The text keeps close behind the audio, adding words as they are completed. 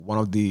one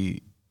of the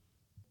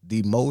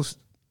most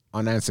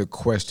unanswered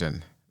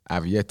question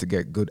I've yet to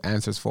get good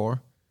answers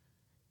for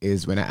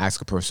is when I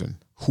ask a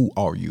person, who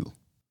are you?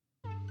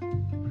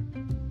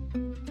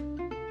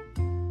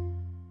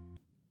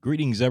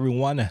 Greetings,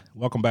 everyone.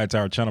 Welcome back to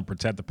our channel,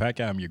 Protect the Pack.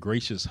 I'm your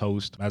gracious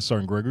host, Master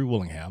Sergeant Gregory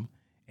Willingham.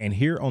 And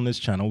here on this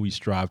channel, we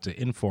strive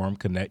to inform,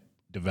 connect,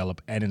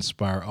 develop, and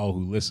inspire all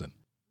who listen.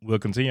 We'll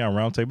continue our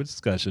roundtable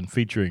discussion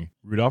featuring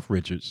Rudolph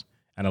Richards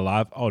and a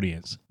live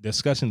audience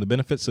discussing the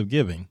benefits of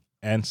giving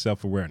and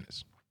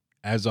self-awareness.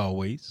 As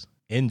always,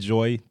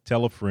 enjoy,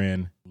 tell a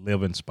friend,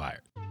 live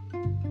inspired.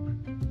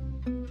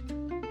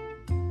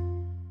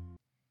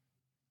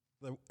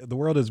 The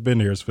world has been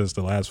here since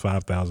the last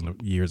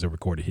 5,000 years of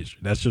recorded history.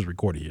 That's just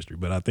recorded history.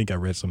 But I think I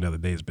read some the other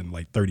day, it's been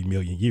like 30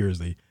 million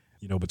years,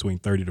 between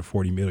 30 to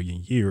 40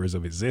 million years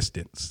of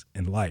existence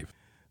in life.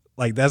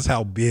 Like, that's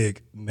how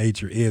big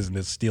nature is, and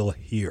it's still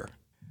here.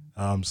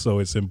 So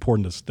it's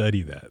important to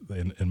study that,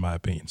 in my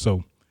opinion.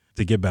 So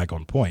to get back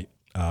on point,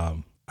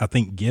 I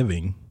think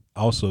giving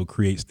also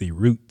creates the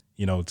root,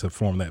 to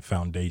form that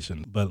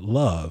foundation. But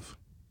love,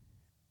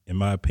 in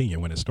my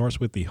opinion, when it starts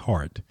with the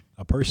heart,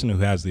 a person who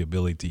has the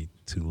ability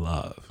to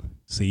love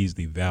sees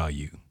the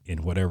value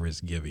in whatever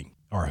is giving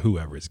or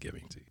whoever is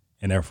giving to,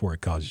 and therefore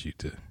it causes you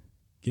to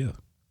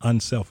give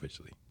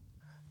unselfishly.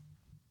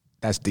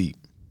 That's deep.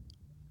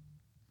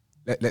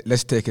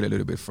 Let's take it a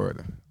little bit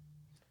further.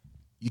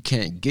 You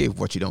can't give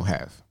what you don't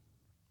have.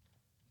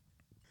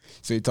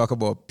 So you talk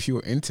about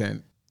pure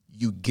intent,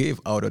 you give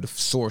out of the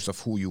source of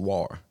who you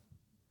are.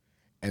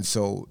 And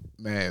so,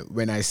 man,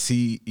 when I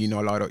see, a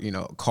lot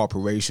of,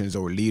 corporations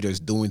or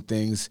leaders doing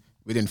things,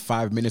 within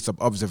 5 minutes of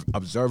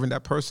observing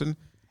that person,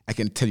 I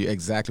can tell you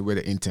exactly where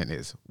the intent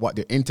is, what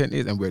the intent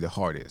is and where the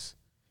heart is.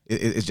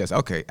 It's just,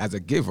 okay, as a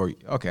giver,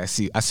 okay, I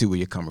see where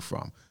you're coming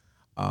from.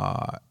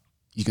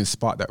 You can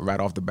spot that right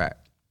off the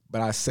bat.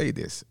 But I say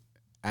this,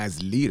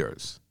 as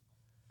leaders,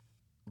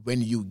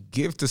 when you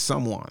give to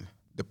someone,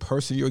 the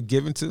person you're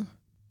giving to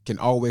can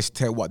always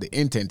tell what the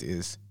intent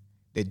is.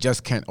 They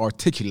just can't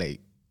articulate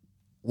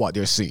what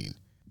they're seeing.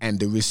 And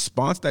the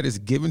response that is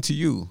given to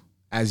you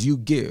as you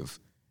give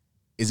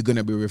is going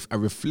to be a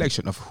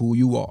reflection of who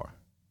you are.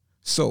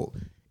 So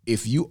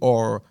if you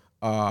are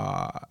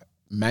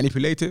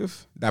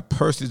manipulative, that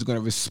person is going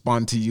to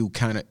respond to you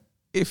kind of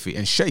iffy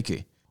and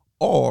shaky.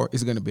 Or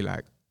it's going to be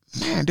like,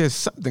 man, there's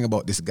something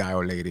about this guy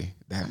or lady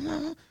that,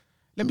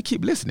 let me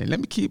keep listening. Let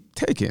me keep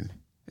taking.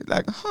 It's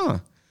like,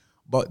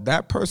 But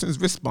that person's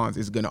response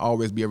is going to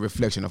always be a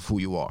reflection of who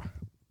you are.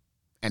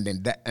 And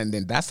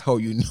then that's how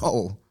you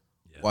know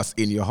what's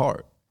in your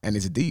heart. And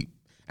it's deep.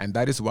 And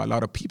that is why a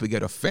lot of people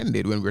get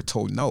offended when we're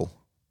told no.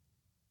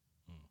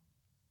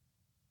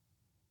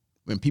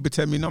 When people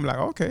tell me no, I'm like,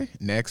 okay,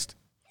 next.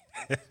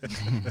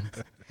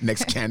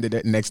 Next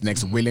candidate,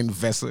 next willing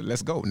vessel,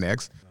 let's go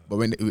next.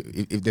 But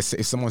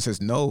if someone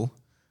says no,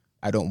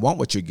 I don't want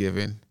what you're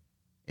giving,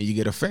 and you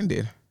get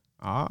offended,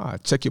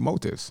 check your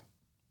motives.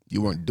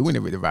 You weren't doing it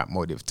with the right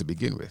motive to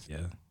begin with.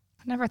 Yeah,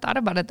 I never thought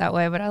about it that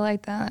way, but I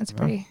like that.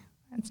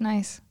 That's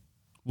nice.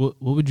 What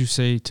would you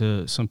say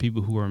to some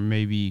people who are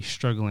maybe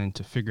struggling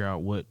to figure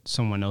out what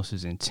someone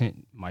else's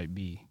intent might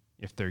be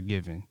if they're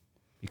giving?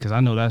 Because I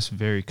know that's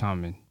very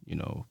common,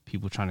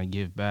 people trying to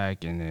give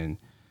back and then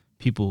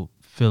people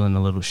feeling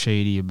a little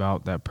shady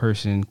about that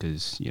person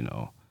because,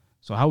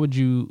 So how would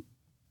you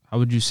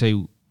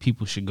say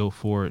people should go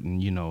for it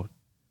and,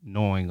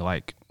 knowing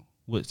like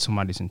what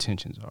somebody's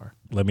intentions are?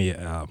 Let me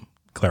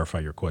clarify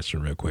your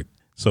question real quick.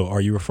 So are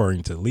you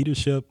referring to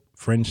leadership,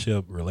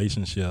 friendship,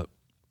 relationship?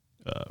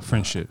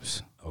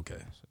 Friendships.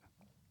 Okay.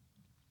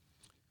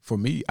 For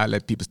me, I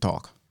let people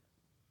talk.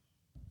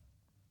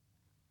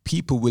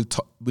 People will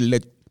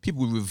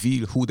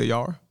reveal who they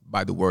are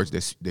by the words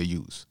they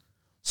use.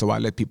 So I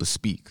let people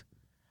speak.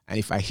 And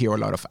if I hear a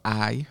lot of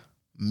I,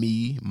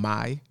 me,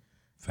 my,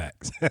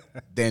 facts,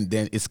 then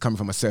it's coming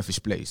from a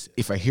selfish place.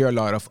 If I hear a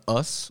lot of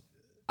us,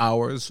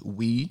 ours,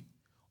 we,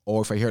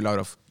 or if I hear a lot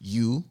of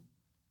you,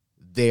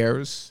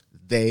 theirs,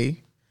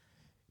 they,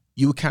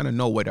 you kind of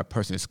know where that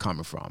person is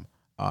coming from.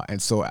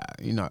 And so,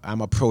 I'm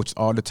approached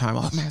all the time.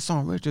 Oh, man,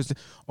 Sergeant Richards,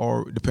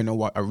 or depending on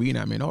what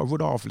arena I'm in. Oh,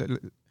 Rudolph,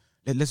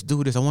 let's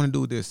do this. I want to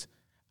do this.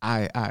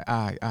 I.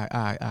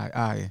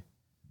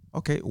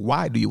 Okay,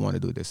 why do you want to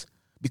do this?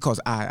 Because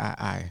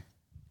I.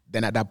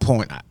 Then at that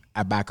point,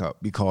 I back up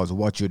because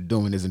what you're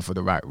doing isn't for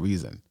the right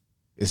reason.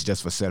 It's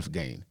just for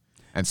self-gain.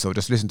 And so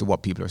just listen to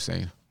what people are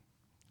saying.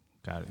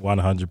 Got it.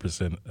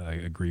 100% I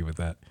agree with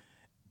that.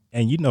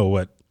 And you know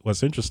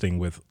what's interesting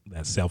with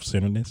that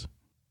self-centeredness?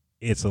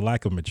 It's a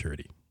lack of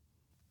maturity.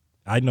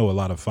 I know a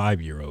lot of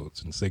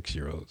 5-year-olds and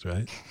 6-year-olds,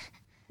 right?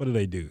 What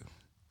do?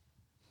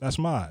 That's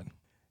mine.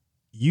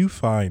 You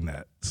find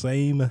that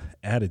same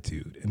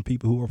attitude in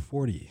people who are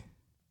 40.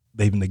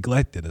 They've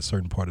neglected a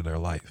certain part of their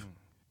life.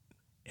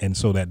 And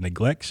so that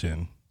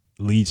neglection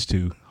leads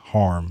to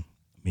harming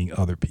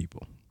other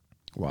people.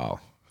 Wow.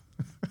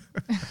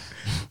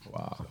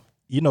 Wow.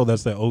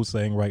 That's that old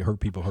saying, right? Hurt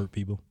people hurt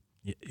people.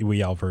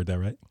 We all have heard that,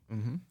 right?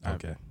 Mm-hmm.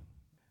 Okay.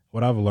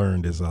 What I've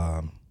learned is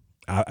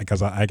I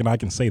because I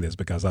can say this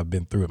because I've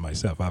been through it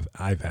myself.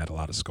 I've had a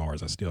lot of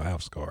scars. I still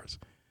have scars.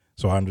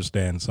 So I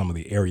understand some of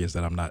the areas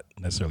that I'm not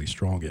necessarily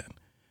strong in.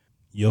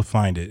 You'll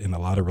find it in a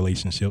lot of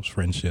relationships,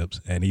 friendships,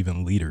 and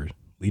even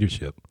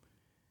leadership.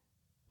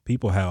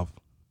 People have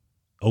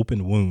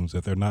open wounds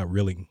that they're not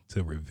willing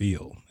to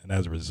reveal. And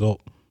as a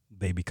result,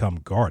 they become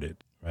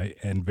guarded, right?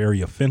 And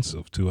very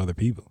offensive to other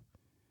people.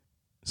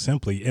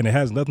 Simply, and it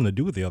has nothing to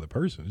do with the other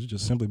person. It's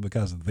just simply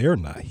because they're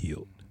not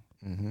healed.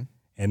 Mm-hmm.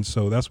 And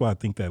so that's why I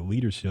think that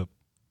leadership,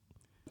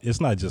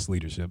 it's not just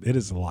leadership, it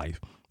is life.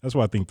 That's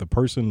why I think the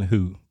person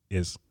who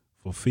is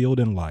fulfilled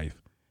in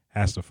life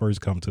has to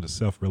first come to the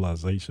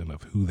self-realization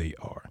of who they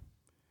are.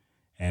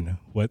 And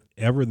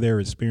whatever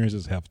their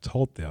experiences have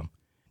taught them,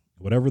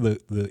 whatever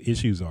the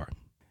issues are,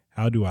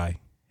 how do I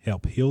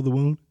help heal the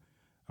wound?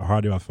 Or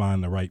how do I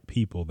find the right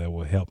people that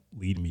will help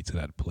lead me to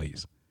that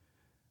place?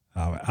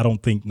 I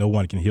don't think no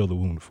one can heal the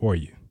wound for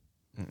you,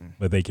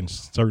 but they can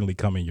certainly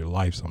come in your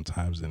life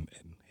sometimes and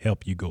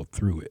help you go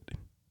through it.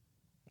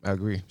 I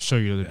agree. Show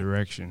you the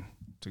direction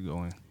to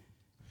go in.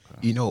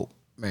 You know,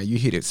 man, you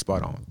hit it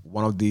spot on.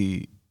 One of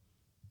the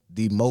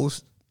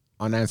most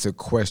unanswered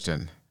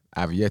question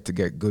I've yet to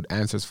get good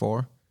answers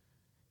for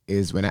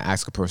is when I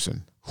ask a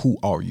person, who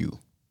are you?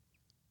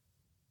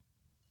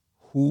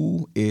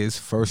 Who is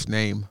first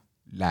name,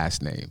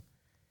 last name?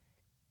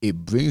 It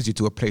brings you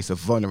to a place of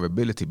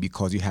vulnerability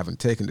because you haven't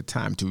taken the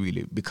time to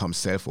really become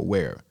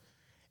self-aware.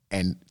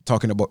 And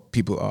talking about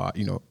people,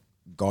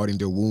 guarding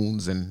their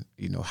wounds and,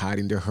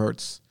 hiding their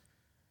hurts,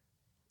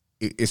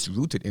 it's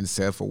rooted in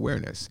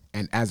self-awareness.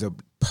 And as a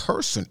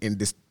person in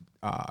this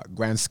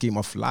grand scheme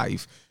of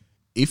life,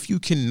 if you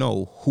can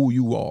know who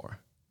you are,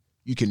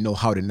 you can know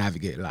how to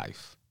navigate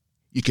life.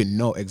 You can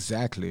know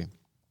exactly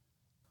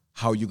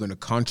how you're going to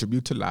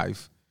contribute to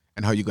life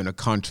and how you're going to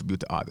contribute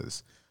to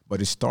others.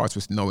 But it starts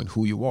with knowing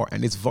who you are.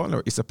 And it's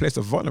a place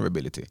of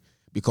vulnerability.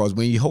 Because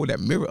when you hold that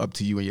mirror up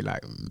to you and you're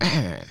like,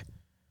 man,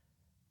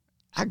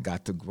 I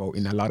got to grow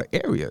in a lot of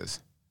areas.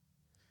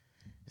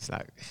 It's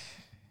like,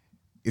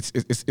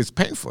 it's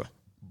painful,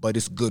 but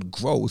it's good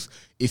growth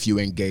if you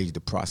engage the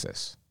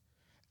process.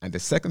 And the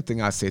second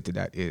thing I say to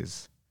that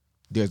is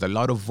there's a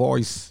lot of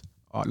voices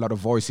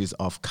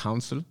of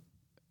counsel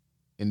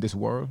in this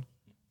world,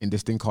 in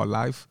this thing called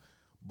life,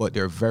 but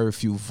there are very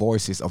few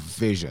voices of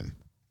vision.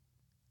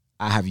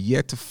 I have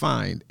yet to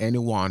find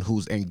anyone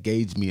who's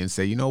engaged me and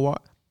say, you know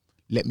what,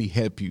 let me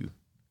help you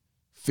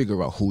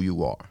figure out who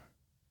you are.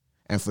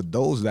 And for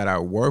those that I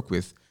work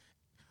with,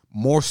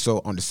 more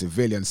so on the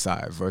civilian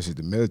side versus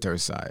the military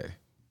side,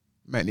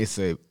 man, it's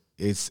a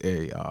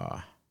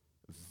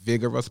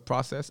vigorous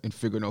process in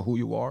figuring out who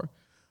you are.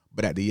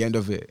 But at the end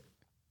of it,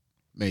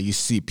 man, you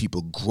see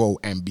people grow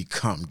and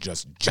become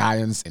just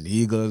giants and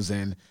eagles,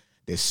 and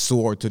they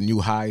soar to new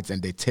heights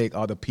and they take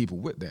other people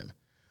with them.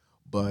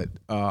 But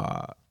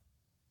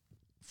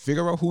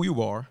figure out who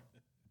you are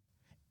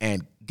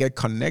and get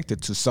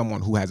connected to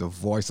someone who has a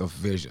voice of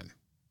vision,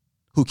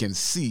 who can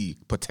see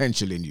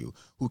potential in you,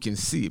 who can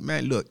see,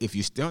 man, look, if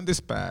you stay on this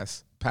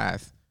path,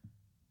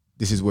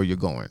 this is where you're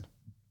going.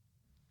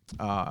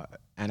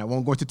 And I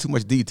won't go into too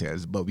much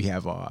details, but we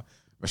have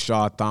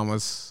Rashad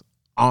Thomas,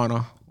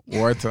 Anna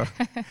Huerta,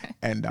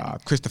 and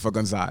Christopher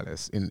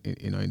Gonzalez in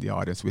the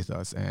audience with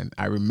us. And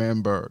I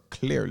remember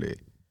clearly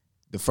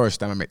the first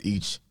time I met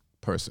each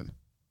person.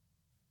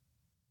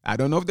 I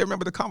don't know if they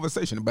remember the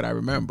conversation, but I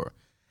remember.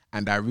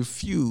 And I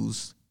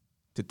refuse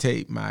to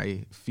take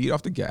my feet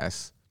off the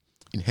gas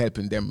in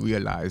helping them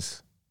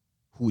realize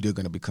who they're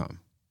going to become.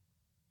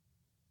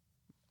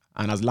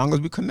 And as long as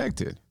we're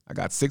connected, I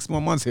got 6 more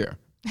months here.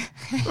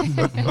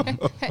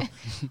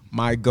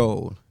 My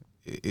goal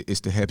is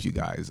to help you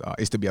guys,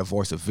 is to be a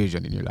voice of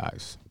vision in your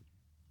lives.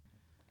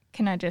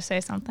 Can I just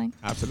say something?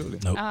 Absolutely.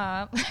 Nope.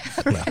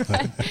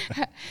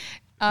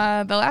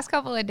 The last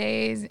couple of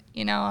days,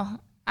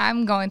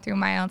 I'm going through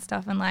my own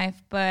stuff in life,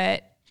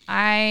 but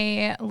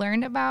I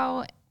learned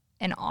about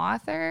an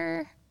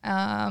author.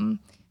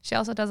 She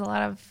also does a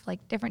lot of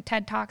different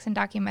TED Talks and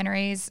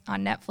documentaries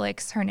on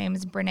Netflix. Her name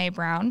is Brené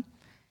Brown.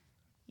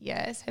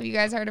 Yes. Have you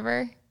guys heard of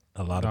her?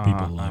 A lot of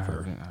people love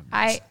her.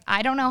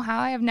 I don't know how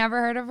I have never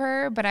heard of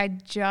her, but I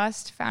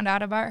just found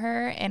out about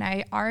her, and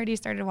I already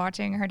started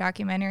watching her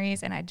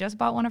documentaries, and I just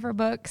bought one of her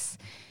books.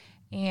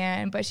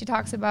 But she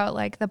talks about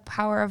the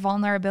power of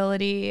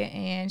vulnerability,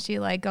 and she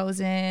goes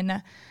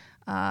in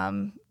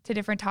to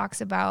different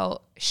talks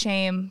about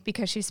shame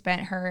because she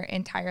spent her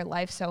entire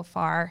life so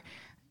far,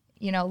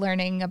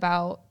 learning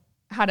about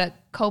how to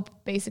cope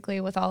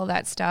basically with all of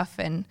that stuff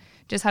and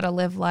just how to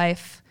live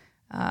life.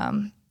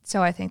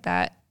 So I think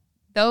that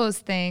those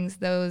things,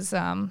 those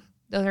are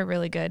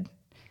really good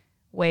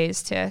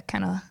ways to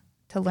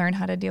to learn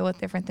how to deal with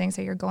different things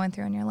that you're going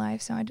through in your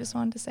life. So I just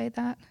wanted to say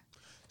that.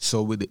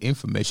 So with the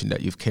information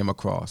that you've came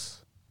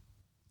across,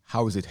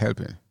 how is it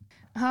helping?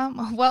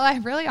 Well, I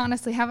really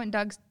honestly haven't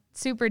dug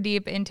super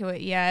deep into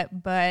it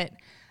yet, but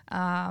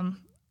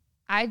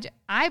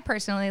I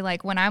personally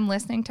when when I'm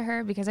listening to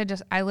her, because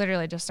I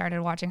literally just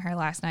started watching her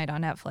last night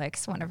on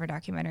Netflix, one of her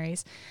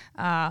documentaries.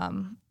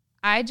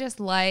 I just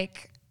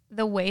like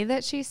the way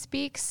that she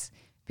speaks,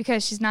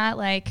 because she's not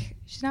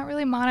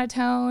really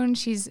monotone.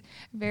 She's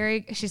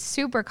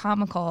super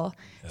comical.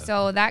 Yeah.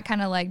 So that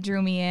kind of like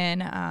drew me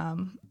in.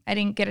 I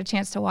didn't get a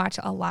chance to watch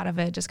a lot of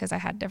it just because I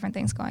had different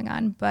things going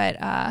on.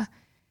 But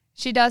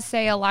she does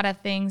say a lot of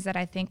things that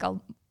I think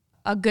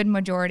a good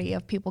majority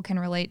of people can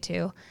relate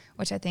to,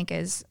 which I think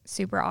is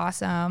super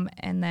awesome.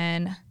 And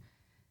then,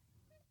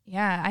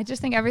 yeah, I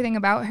just think everything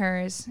about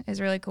her is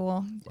really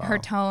cool. Wow. Her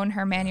tone,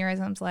 her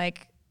mannerisms,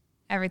 like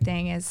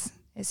everything is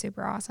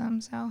super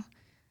awesome. So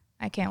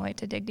I can't wait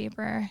to dig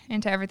deeper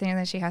into everything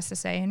that she has to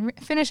say and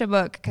finish a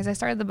book, because I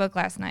started the book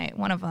last night,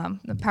 one of them,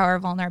 The Power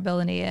of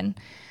Vulnerability, and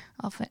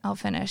I'll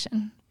finish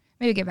and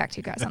maybe get back to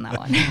you guys on that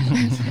one.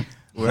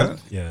 Well,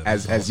 yeah,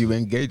 as you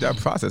engage that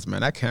process,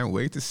 man, I can't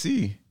wait to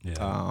see.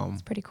 Yeah.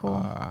 It's pretty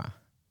cool.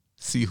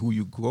 See who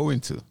you grow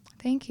into.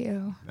 Thank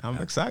you. I'm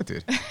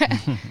excited.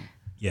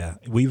 Yeah,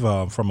 we've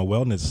from a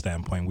wellness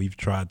standpoint, we've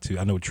tried to.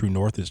 I know True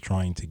North is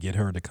trying to get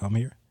her to come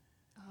here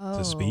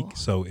to speak.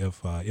 So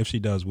if she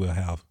does, we'll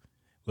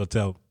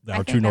tell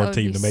our True North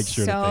team to make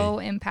sure that so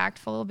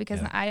impactful,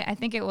 because I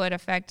think it would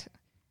affect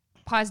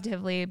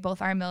positively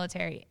both our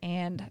military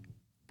and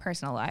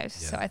personal lives.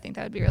 Yeah. So I think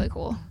that would be really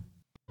cool.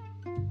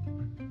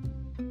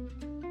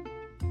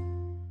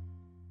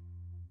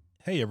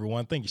 Hey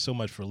everyone, thank you so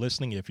much for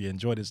listening. If you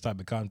enjoyed this type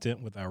of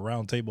content with our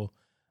roundtable,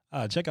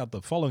 check out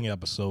the following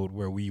episode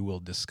where we will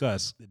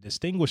discuss the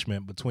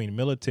distinguishment between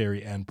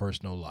military and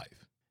personal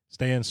life.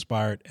 Stay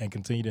inspired and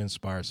continue to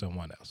inspire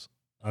someone else.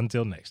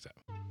 Until next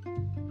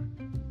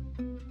time.